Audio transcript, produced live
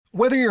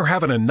Whether you're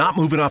having a not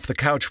moving off the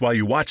couch while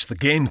you watch the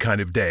game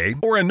kind of day,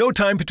 or a no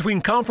time between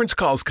conference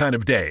calls kind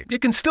of day, it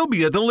can still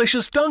be a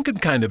delicious Dunkin'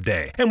 kind of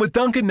day. And with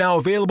Dunkin' now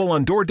available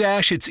on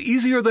DoorDash, it's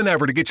easier than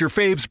ever to get your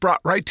faves brought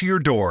right to your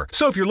door.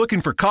 So if you're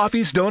looking for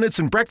coffees, donuts,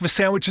 and breakfast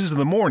sandwiches in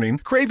the morning,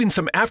 craving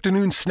some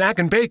afternoon snack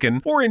and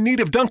bacon, or in need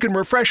of Dunkin'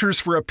 refreshers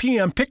for a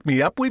PM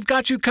pick-me-up, we've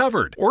got you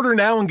covered. Order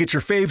now and get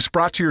your faves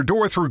brought to your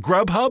door through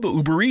Grubhub,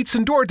 Uber Eats,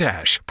 and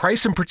DoorDash.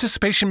 Price and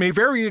participation may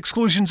vary.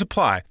 Exclusions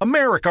apply.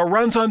 America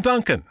runs on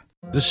Dunkin'.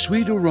 The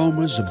sweet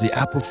aromas of the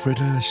apple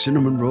fritter,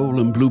 cinnamon roll,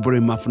 and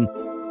blueberry muffin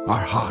are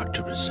hard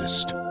to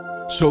resist.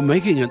 So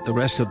making it the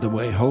rest of the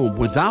way home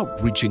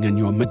without reaching in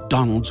your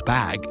McDonald's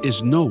bag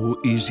is no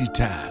easy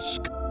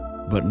task.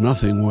 But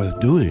nothing worth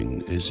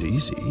doing is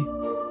easy.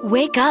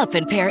 Wake up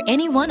and pair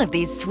any one of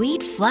these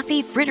sweet,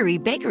 fluffy,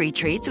 frittery bakery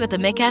treats with a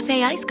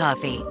McCafe iced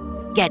coffee.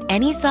 Get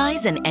any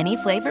size and any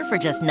flavor for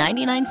just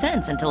 99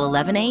 cents until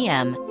 11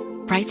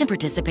 a.m. Price and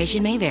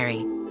participation may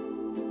vary.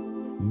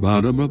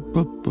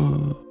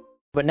 Ba-da-ba-ba-ba.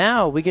 But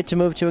now we get to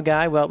move to a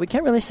guy, well, we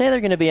can't really say they're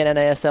going to be in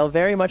NASL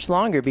very much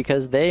longer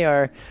because they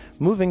are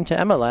moving to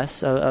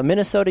MLS,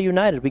 Minnesota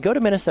United. We go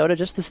to Minnesota,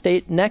 just the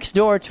state next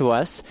door to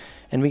us,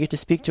 and we get to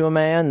speak to a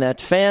man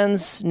that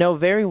fans know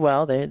very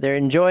well. They're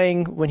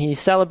enjoying when he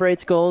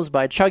celebrates goals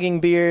by chugging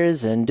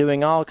beers and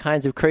doing all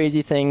kinds of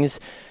crazy things.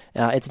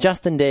 It's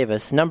Justin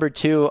Davis, number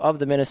 2 of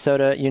the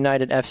Minnesota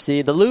United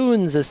FC, the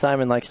Loons, as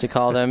Simon likes to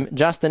call them.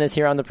 Justin is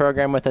here on the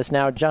program with us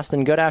now.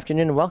 Justin, good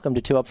afternoon and welcome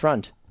to 2 Up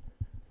Front.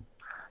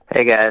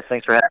 Hey guys,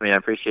 thanks for having me. I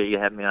appreciate you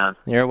having me on.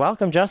 You're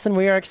welcome, Justin.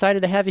 We are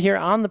excited to have you here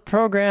on the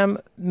program.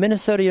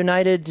 Minnesota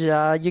United,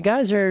 you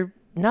guys are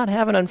not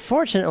having,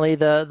 unfortunately,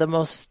 the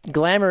most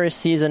glamorous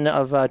season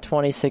of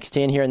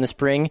 2016 here in the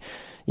spring.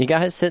 You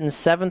guys sitting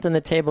 7th in the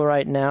table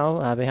right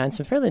now behind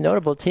some fairly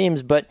notable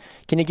teams, but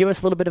can you give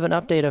us a little bit of an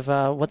update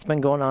of what's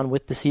been going on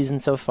with the season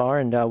so far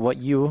and what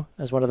you,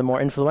 as one of the more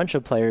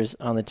influential players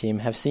on the team,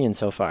 have seen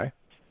so far?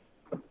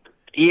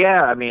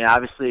 Yeah, I mean,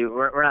 obviously,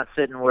 we're not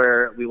sitting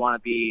where we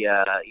want to be,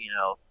 at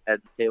the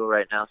table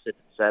right now, sitting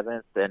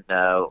 7th, and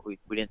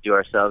we didn't do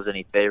ourselves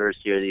any favors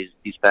here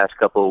these past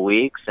couple of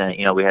weeks, and,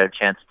 we had a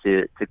chance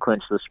to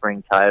clinch the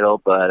spring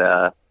title,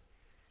 but,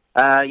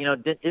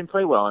 didn't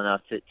play well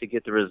enough to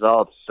get the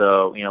results,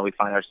 so, we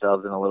find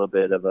ourselves in a little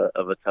bit of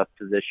a tough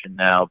position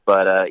now,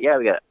 but, we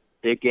got a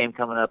big game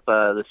coming up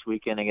this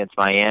weekend against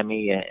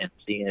Miami, and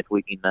seeing if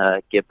we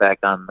can get back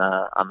on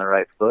the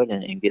right foot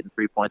and getting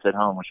 3 points at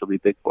home, which will be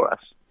big for us.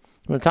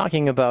 We're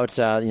talking about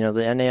the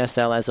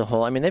NASL as a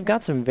whole. I mean, they've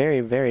got some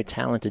very, very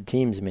talented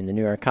teams. I mean, the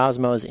New York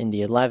Cosmos,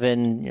 Indy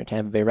 11,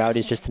 Tampa Bay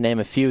Rowdies, just to name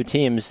a few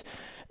teams.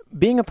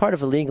 Being a part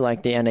of a league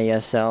like the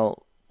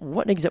NASL,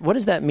 what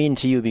does that mean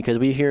to you? Because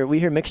we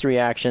hear mixed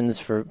reactions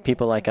for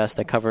people like us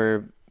that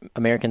cover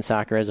American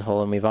soccer as a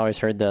whole, and we've always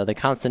heard the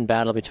constant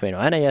battle between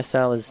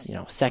NASL is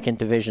second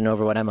division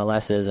over what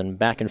MLS is, and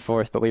back and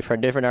forth. But we've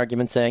heard different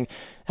arguments saying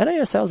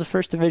NASL is a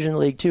first division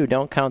league too.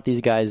 Don't count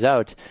these guys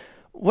out.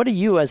 What do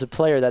you, as a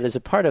player that is a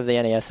part of the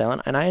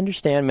NASL, and I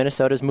understand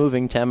Minnesota's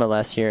moving to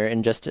MLS here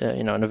in just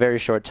in a very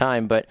short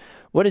time, but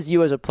what does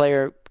you as a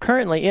player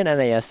currently in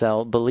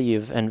NASL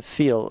believe and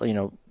feel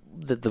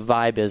that the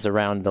vibe is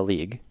around the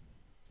league?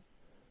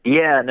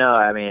 Yeah, no,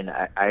 I mean,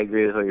 I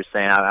agree with what you're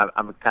saying.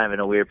 I'm kind of in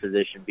a weird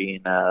position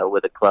being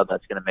with a club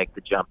that's going to make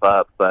the jump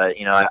up. But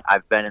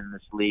I've been in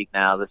this league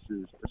now. This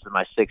is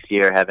my 6th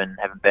year. Haven't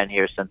been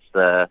here since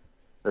the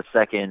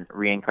second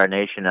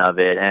reincarnation of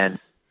it. And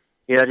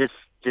just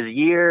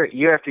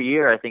year after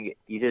year, I think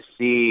you just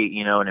see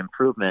an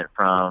improvement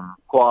from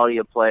quality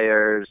of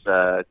players,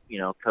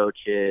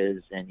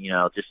 coaches, and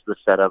just the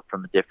setup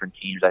from the different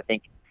teams. I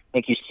think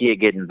you see it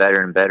getting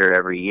better and better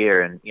every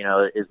year. And,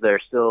 is there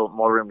still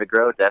more room to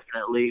grow?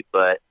 Definitely.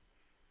 But,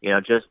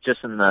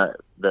 just in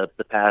the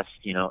past,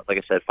 like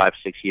I said, 5-6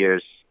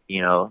 years,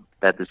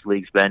 that this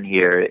league's been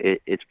here,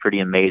 it's pretty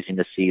amazing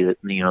to see that,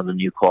 the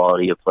new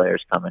quality of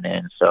players coming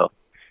in. So,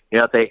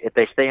 if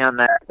they stay on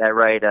that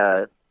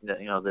right,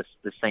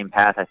 this same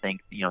path, I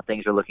think,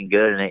 things are looking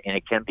good, and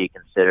it can be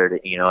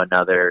considered,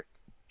 another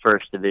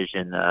first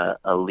division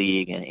a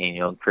league,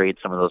 and create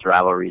some of those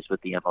rivalries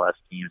with the MLS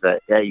teams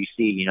that you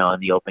see in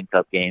the Open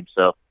Cup game.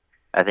 So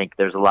I think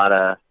there's a lot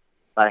of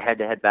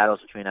head-to-head battles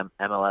between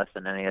MLS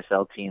and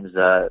NASL teams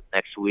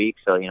next week.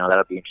 So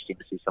that'll be interesting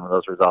to see some of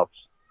those results.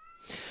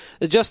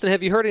 Justin,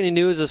 have you heard any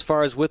news as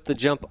far as with the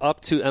jump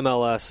up to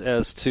MLS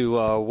as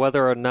to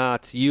whether or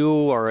not you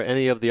or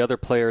any of the other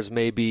players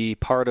may be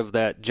part of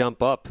that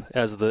jump up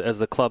as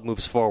the club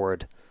moves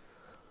forward?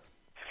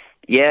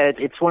 Yeah,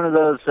 it's one of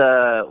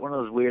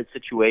those weird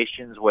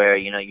situations where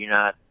you're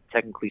not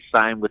technically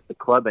signed with the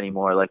club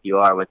anymore like you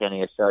are with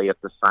NASL. You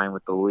have to sign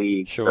with the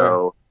league. Sure.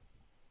 So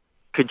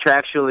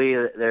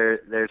contractually,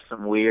 there's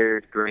some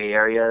weird gray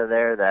area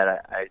there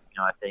that I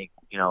think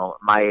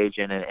my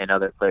agent and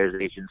other players'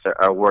 agents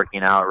are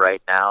working out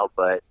right now.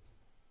 But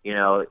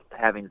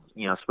having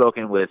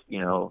spoken with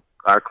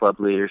our club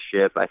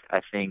leadership,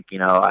 I think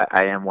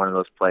I am one of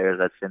those players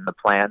that's in the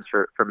plans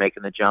for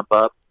making the jump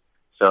up.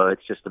 So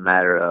it's just a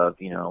matter of,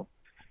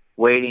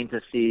 waiting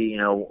to see,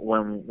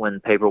 when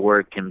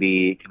paperwork can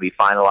be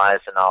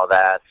finalized and all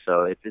that.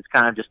 So it's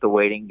kind of just a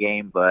waiting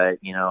game, but,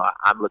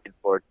 I'm looking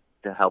forward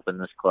to helping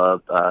this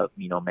club,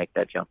 make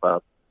that jump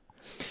up.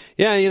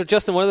 Yeah,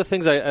 Justin, one of the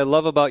things I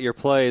love about your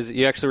play is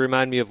you actually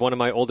remind me of one of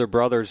my older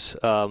brothers.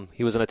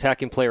 He was an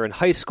attacking player in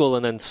high school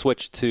and then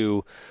switched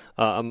to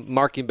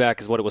marking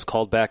back is what it was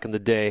called back in the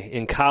day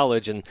in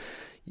college. And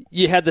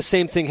you had the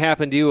same thing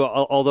happen to you,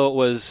 although it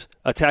was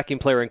attacking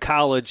player in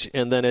college,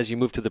 and then as you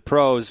moved to the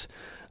pros,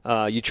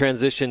 you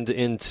transitioned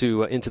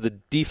into the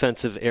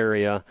defensive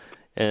area.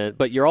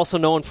 But you're also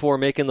known for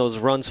making those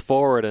runs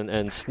forward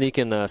and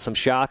sneaking some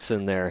shots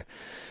in there.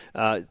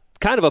 Kind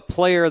of a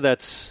player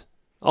that's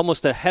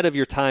almost ahead of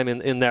your time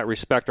in that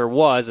respect, or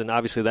was, and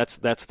obviously that's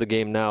the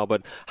game now.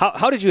 But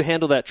how did you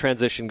handle that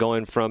transition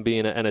going from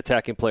being an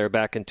attacking player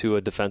back into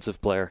a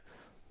defensive player?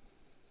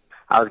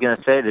 I was going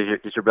to say,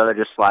 does your brother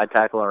just slide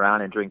tackle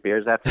around and drink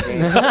beers after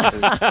games? We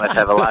must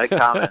have a lot in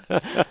common.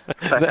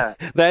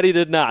 That he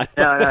did not.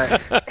 No.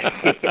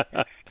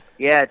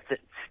 Yeah,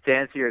 to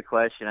answer your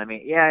question, I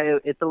mean, yeah,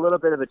 it's a little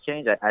bit of a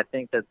change. I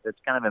think that it's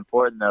kind of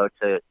important, though,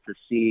 to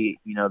see,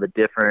 the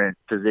different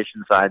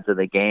position sides of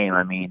the game.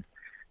 I mean,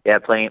 yeah,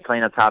 playing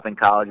up top in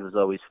college was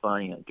always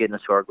fun. Getting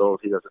to score goals,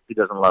 who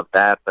doesn't love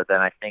that? But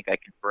then I think I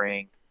can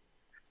bring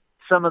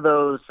some of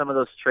those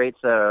traits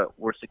that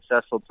were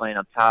successful playing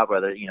up top,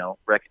 whether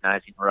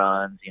recognizing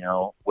runs,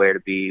 where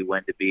to be,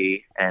 when to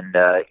be, and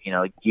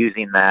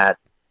using that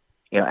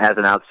as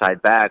an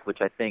outside back, which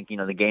I think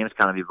the game's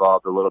kind of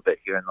evolved a little bit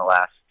here in the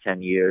last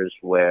 10 years,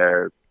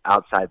 where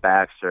outside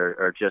backs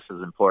are just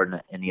as important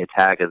in the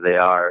attack as they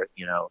are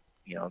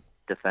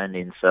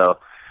defending. So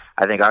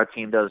I think our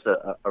team does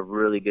a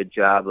really good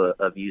job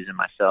of using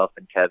myself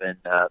and Kevin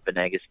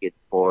Venegas getting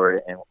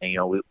forward, and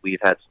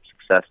we've had some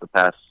success the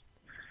past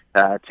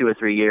 2 or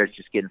 3 years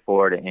just getting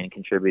forward and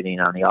contributing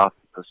on the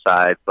offensive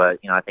side. But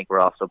I think we're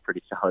also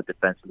pretty solid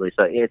defensively.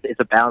 So it's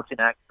a balancing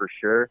act for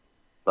sure.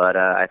 But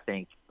I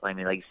think, like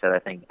you said, I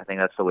think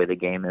that's the way the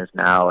game is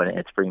now, and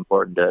it's pretty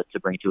important to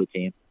bring to a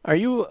team. Are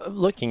you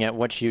looking at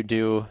what you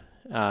do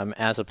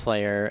as a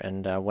player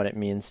and what it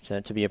means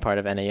to be a part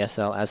of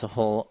NASL as a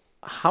whole?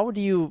 How do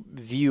you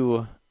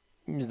view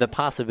the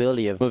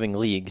possibility of moving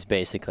leagues,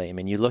 basically? I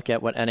mean, you look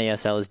at what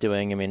NASL is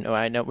doing. I mean,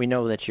 we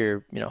know that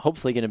you're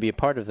hopefully going to be a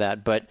part of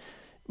that, but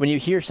when you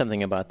hear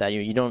something about that,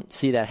 you don't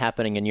see that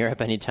happening in Europe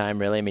anytime,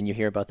 really. I mean, you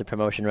hear about the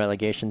promotion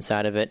relegation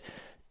side of it,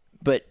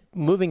 but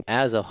moving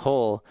as a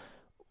whole,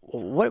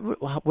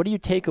 what do you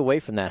take away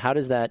from that? How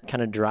does that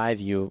kind of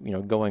drive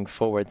you, going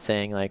forward,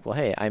 saying like, well,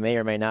 hey, I may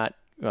or may not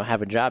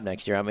have a job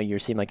next year. I mean, you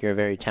seem like you're a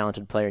very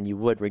talented player, and you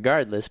would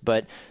regardless,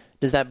 but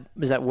does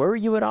that worry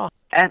you at all?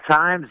 At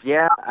times,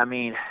 yeah. I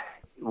mean,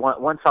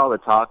 once all the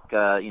talk,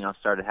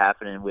 started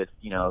happening with,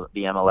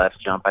 the MLS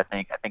jump, I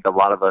think a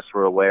lot of us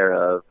were aware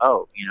of,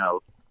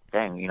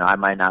 I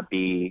might not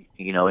be,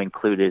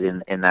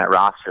 included in that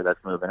roster that's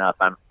moving up.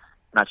 I'm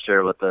not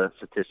sure what the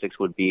statistics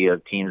would be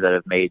of teams that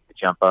have made the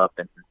jump up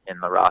in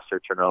the roster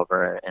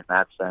turnover in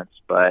that sense.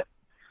 But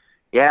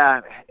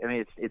yeah, I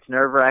mean, it's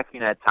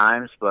nerve-wracking at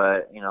times,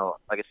 but,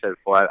 like I said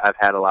before, I've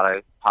had a lot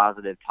of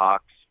positive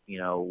talks,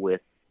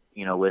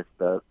 with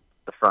the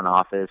front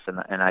office,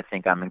 and I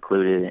think I'm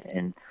included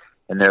in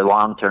their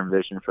long-term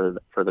vision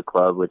for the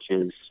club, which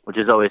is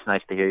always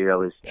nice to hear. You're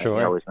always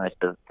nice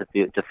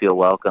to feel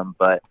welcome.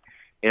 But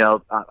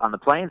on the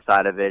playing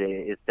side of it,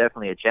 it's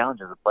definitely a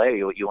challenge as a player.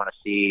 You want to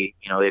see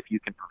if you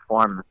can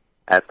perform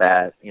at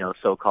that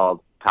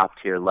so-called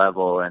top-tier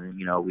level, and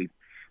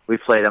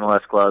we've played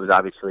MLS clubs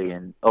obviously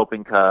in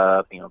Open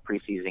Cup,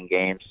 preseason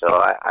games. So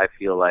I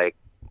feel like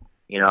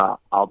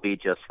I'll be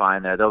just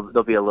fine there.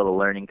 There'll be a little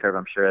learning curve,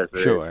 I'm sure, as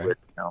there is with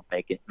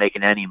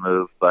making any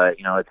move. But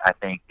I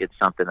think it's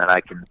something that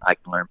I can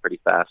learn pretty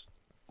fast.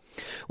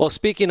 Well,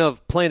 speaking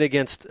of playing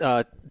against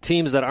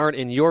teams that aren't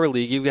in your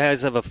league, you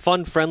guys have a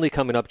fun friendly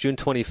coming up June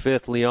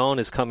 25th. Lyon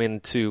is coming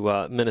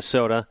to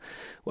Minnesota.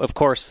 Of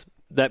course,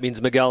 that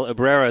means Miguel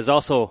Abrera is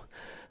also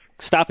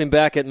stopping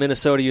back at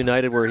Minnesota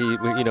United, where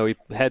he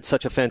had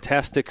such a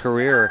fantastic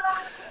career.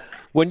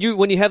 When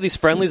you have these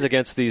friendlies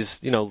against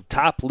these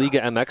top Liga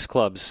MX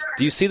clubs,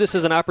 do you see this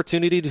as an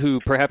opportunity to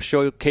perhaps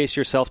showcase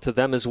yourself to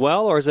them as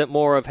well, or is it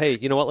more of, hey,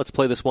 let's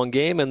play this one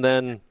game and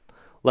then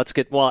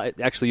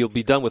actually you'll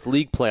be done with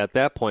league play at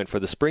that point for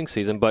the spring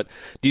season, but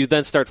do you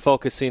then start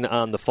focusing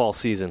on the fall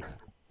season?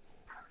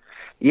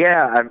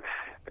 Yeah,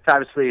 it's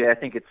obviously, I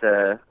think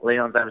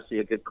Leon's obviously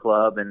a good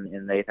club,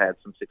 and they've had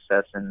some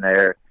success in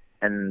their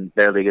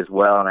league as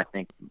well. And I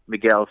think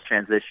Miguel's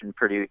transitioned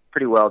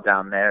pretty well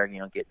down there,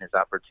 getting his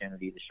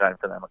opportunity to shine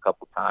for them a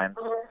couple times.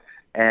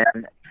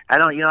 And I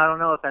don't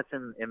know if that's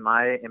in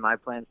my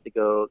plans to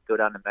go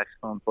down to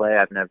Mexico and play.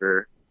 I've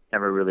never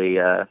really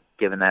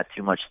given that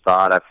too much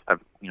thought. I'm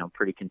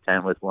pretty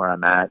content with where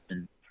I'm at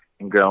and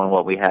growing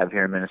what we have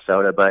here in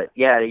Minnesota. But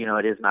yeah,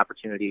 it is an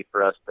opportunity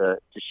for us to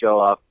show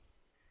off,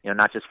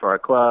 not just for our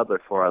club,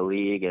 but for our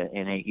league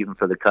and even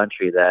for the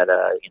country that,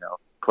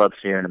 clubs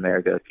here in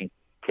America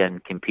can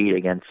compete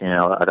against,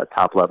 a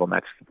top level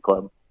Mexican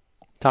club.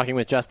 Talking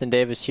with Justin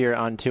Davis here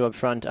on Two Up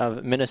Front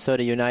of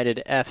Minnesota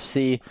United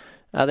FC.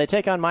 They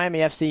take on Miami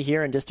FC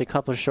here in just a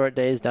couple of short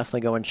days. Definitely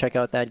go and check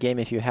out that game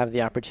if you have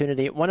the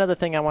opportunity. One other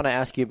thing I want to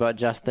ask you about,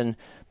 Justin,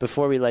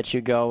 before we let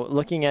you go,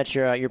 looking at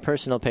your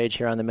personal page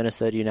here on the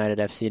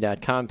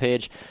MinnesotaUnitedFC.com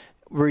page,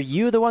 were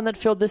you the one that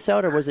filled this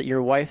out, or was it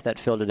your wife that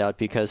filled it out?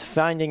 Because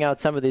finding out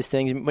some of these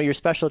things, your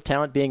special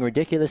talent being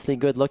ridiculously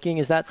good looking,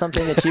 is that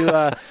something that you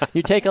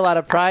you take a lot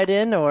of pride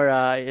in, or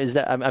is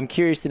that? I'm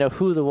curious to know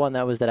who the one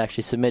that was that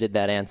actually submitted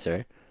that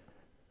answer.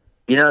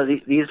 You know,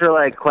 these are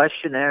like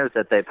questionnaires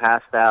that they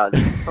passed out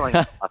like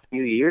a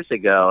few years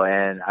ago,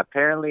 and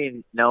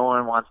apparently no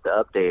one wants to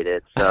update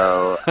it.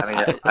 So, I mean,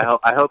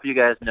 I hope you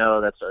guys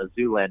know that's a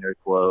Zoolander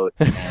quote,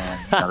 and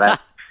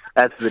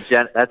that's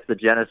the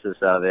genesis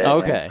of it.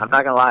 Okay. And I'm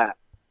not gonna lie,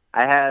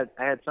 I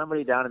had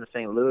somebody down in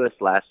St. Louis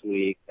last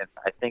week, and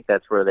I think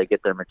that's where they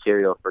get their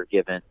material for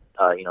giving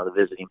the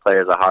visiting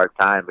players a hard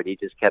time. But he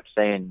just kept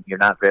saying, "You're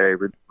not very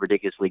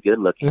ridiculously good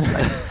looking."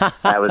 Like,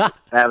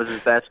 that was his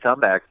best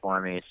comeback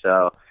for me.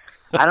 So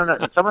I don't know.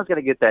 Someone's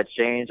gonna get that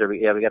changed, or we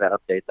got to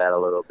update that a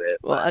little bit.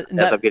 Well, as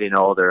I'm getting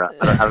older,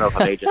 I don't know if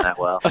I'm aging that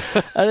well.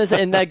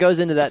 And that goes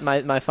into that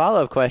my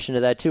follow-up question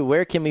to that too.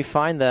 Where can we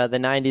find the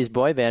 90s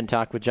boy band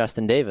talk with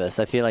Justin Davis?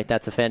 I feel like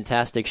that's a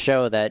fantastic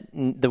show that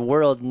the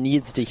world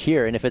needs to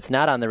hear. And if it's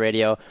not on the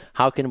radio,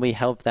 how can we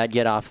help that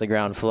get off the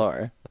ground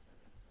floor?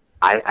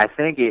 I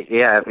think if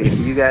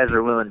you guys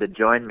are willing to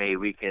join me,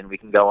 we can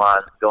go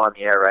on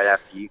the air right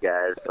after you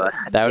guys. But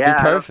that would be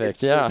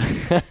perfect. Yeah.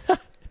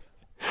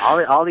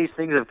 All these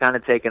things have kind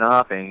of taken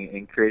off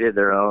and created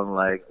their own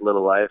like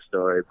little life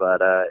story.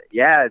 But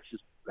it's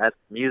just that's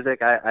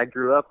music I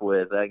grew up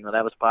with.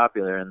 That was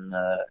popular in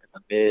the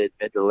mid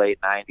to late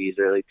 '90s,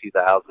 early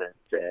 2000s,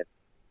 and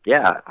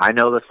yeah, I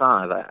know the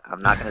songs.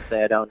 I'm not going to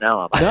say I don't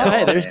know them. No,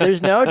 hey,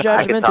 there's no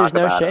judgment. There's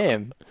no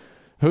shame.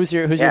 Who's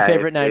your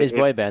favorite '90s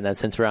boy band? Then,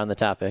 since we're on the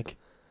topic.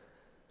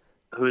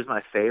 Who's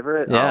my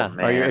favorite? Yeah, oh,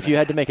 man. Or if you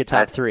had to make a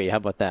top three, how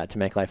about that to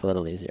make life a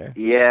little easier?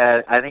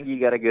 Yeah, I think you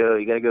got to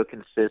go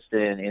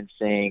consistent.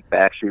 NSYNC,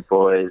 Backstreet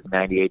Boys,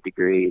 98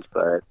 Degrees.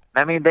 But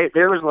I mean,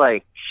 there was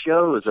like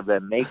shows of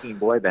them making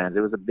boy bands.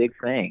 It was a big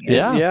thing.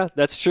 Yeah,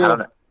 that's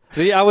true.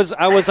 See, I was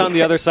on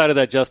the other side of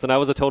that, Justin. I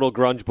was a total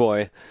grunge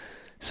boy.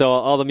 So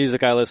all the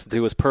music I listened to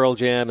was Pearl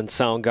Jam and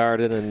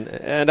Soundgarden,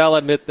 and I'll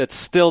admit that's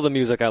still the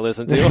music I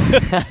listen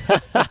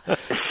to.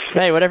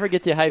 Hey, whatever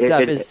gets you hyped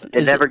up.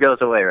 It never goes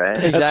away, right?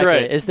 Exactly. That's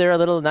right. Is there a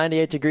little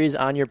 98 Degrees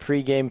on your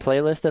pregame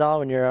playlist at all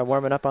when you're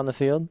warming up on the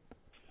field?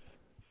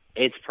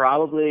 It's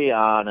probably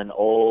on an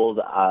old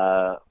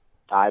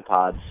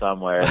iPod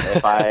somewhere.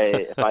 If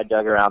I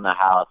dug around the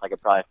house, I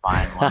could probably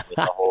find one with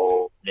a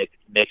whole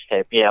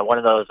mixtape. Yeah, one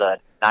of those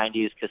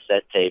 90s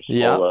cassette tapes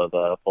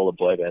full of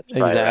boy bands.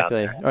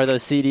 Exactly. Or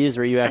those CDs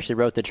where you actually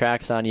wrote the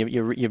tracks on,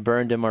 you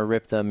burned them or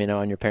ripped them,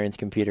 on your parents'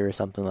 computer or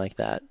something like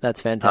that.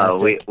 That's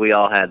fantastic. We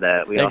all had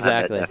that. We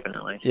exactly. all had that,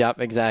 definitely.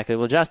 Yep, exactly.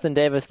 Well, Justin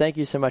Davis, thank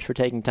you so much for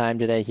taking time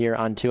today here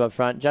on Two Up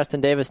Front.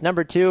 Justin Davis,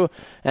 number 2,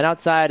 an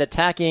outside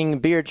attacking,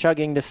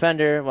 beer-chugging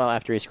defender, well,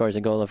 after he scores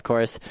a goal, of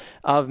course,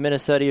 of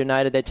Minnesota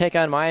United. They take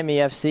on Miami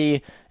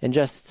FC in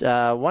just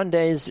 1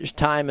 day's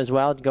time as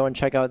well. Go and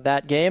check out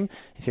that game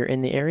if you're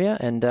in the area,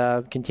 and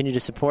continue to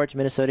support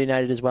Minnesota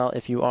United as well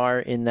if you are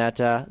in that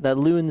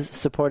Loons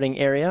supporting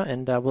area.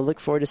 And we'll look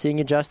forward to seeing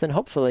you, Justin,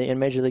 hopefully in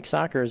Major League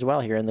Soccer as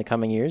well here in the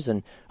coming years,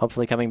 and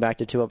hopefully coming back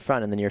to Two Up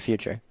Front in the near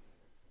future.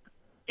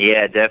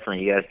 Yeah,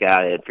 definitely. You guys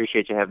got it.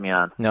 Appreciate you having me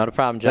on. Not a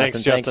problem,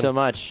 Justin. Thanks so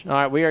much. All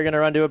right, we are going to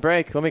run to a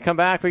break. When we come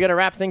back, we're going to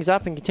wrap things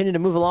up and continue to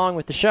move along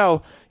with the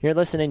show. You're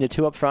listening to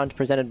Two Up Front,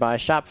 presented by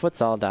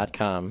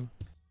ShopFutsal.com.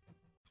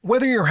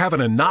 Whether you're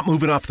having a not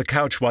moving off the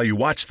couch while you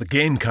watch the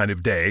game kind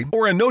of day,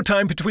 or a no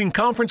time between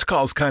conference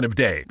calls kind of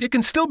day, it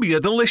can still be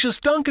a delicious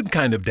Dunkin'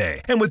 kind of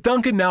day. And with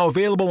Dunkin' now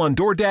available on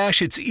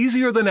DoorDash, it's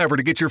easier than ever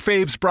to get your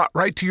faves brought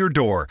right to your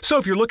door. So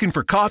if you're looking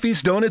for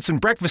coffees, donuts,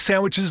 and breakfast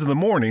sandwiches in the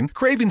morning,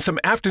 craving some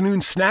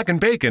afternoon snack and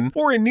bacon,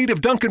 or in need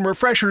of Dunkin'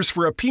 refreshers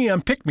for a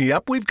PM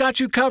pick-me-up, we've got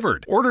you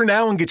covered. Order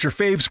now and get your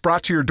faves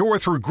brought to your door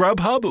through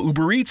Grubhub,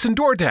 Uber Eats, and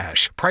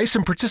DoorDash. Price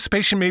and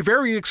participation may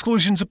vary.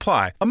 Exclusions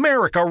apply.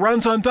 America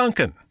runs on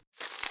Dunkin'.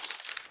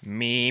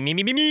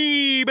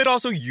 Me, but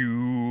also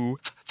you.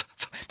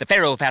 The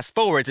Pharaoh fast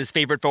forwards his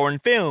favorite foreign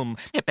film,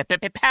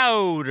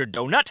 Powder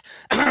Donut.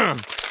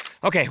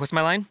 Okay, what's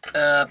my line?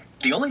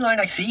 The only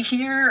line I see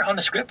here on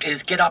the script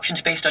is get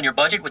options based on your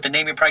budget with the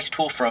Name Your Price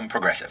tool from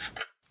Progressive.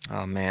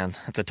 Oh man,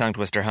 that's a tongue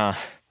twister, huh?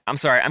 I'm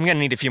sorry, I'm gonna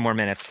need a few more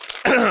minutes.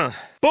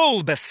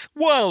 Bulbous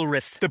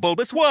Walrus, the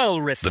Bulbous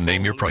Walrus. The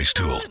Name Your Price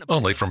tool,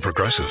 only from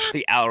Progressive.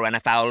 The owl ran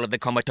afoul of the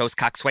comatose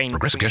coxswain.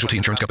 Progressive Casualty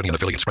Insurance Company and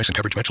affiliates. Price and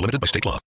coverage match limited by state law.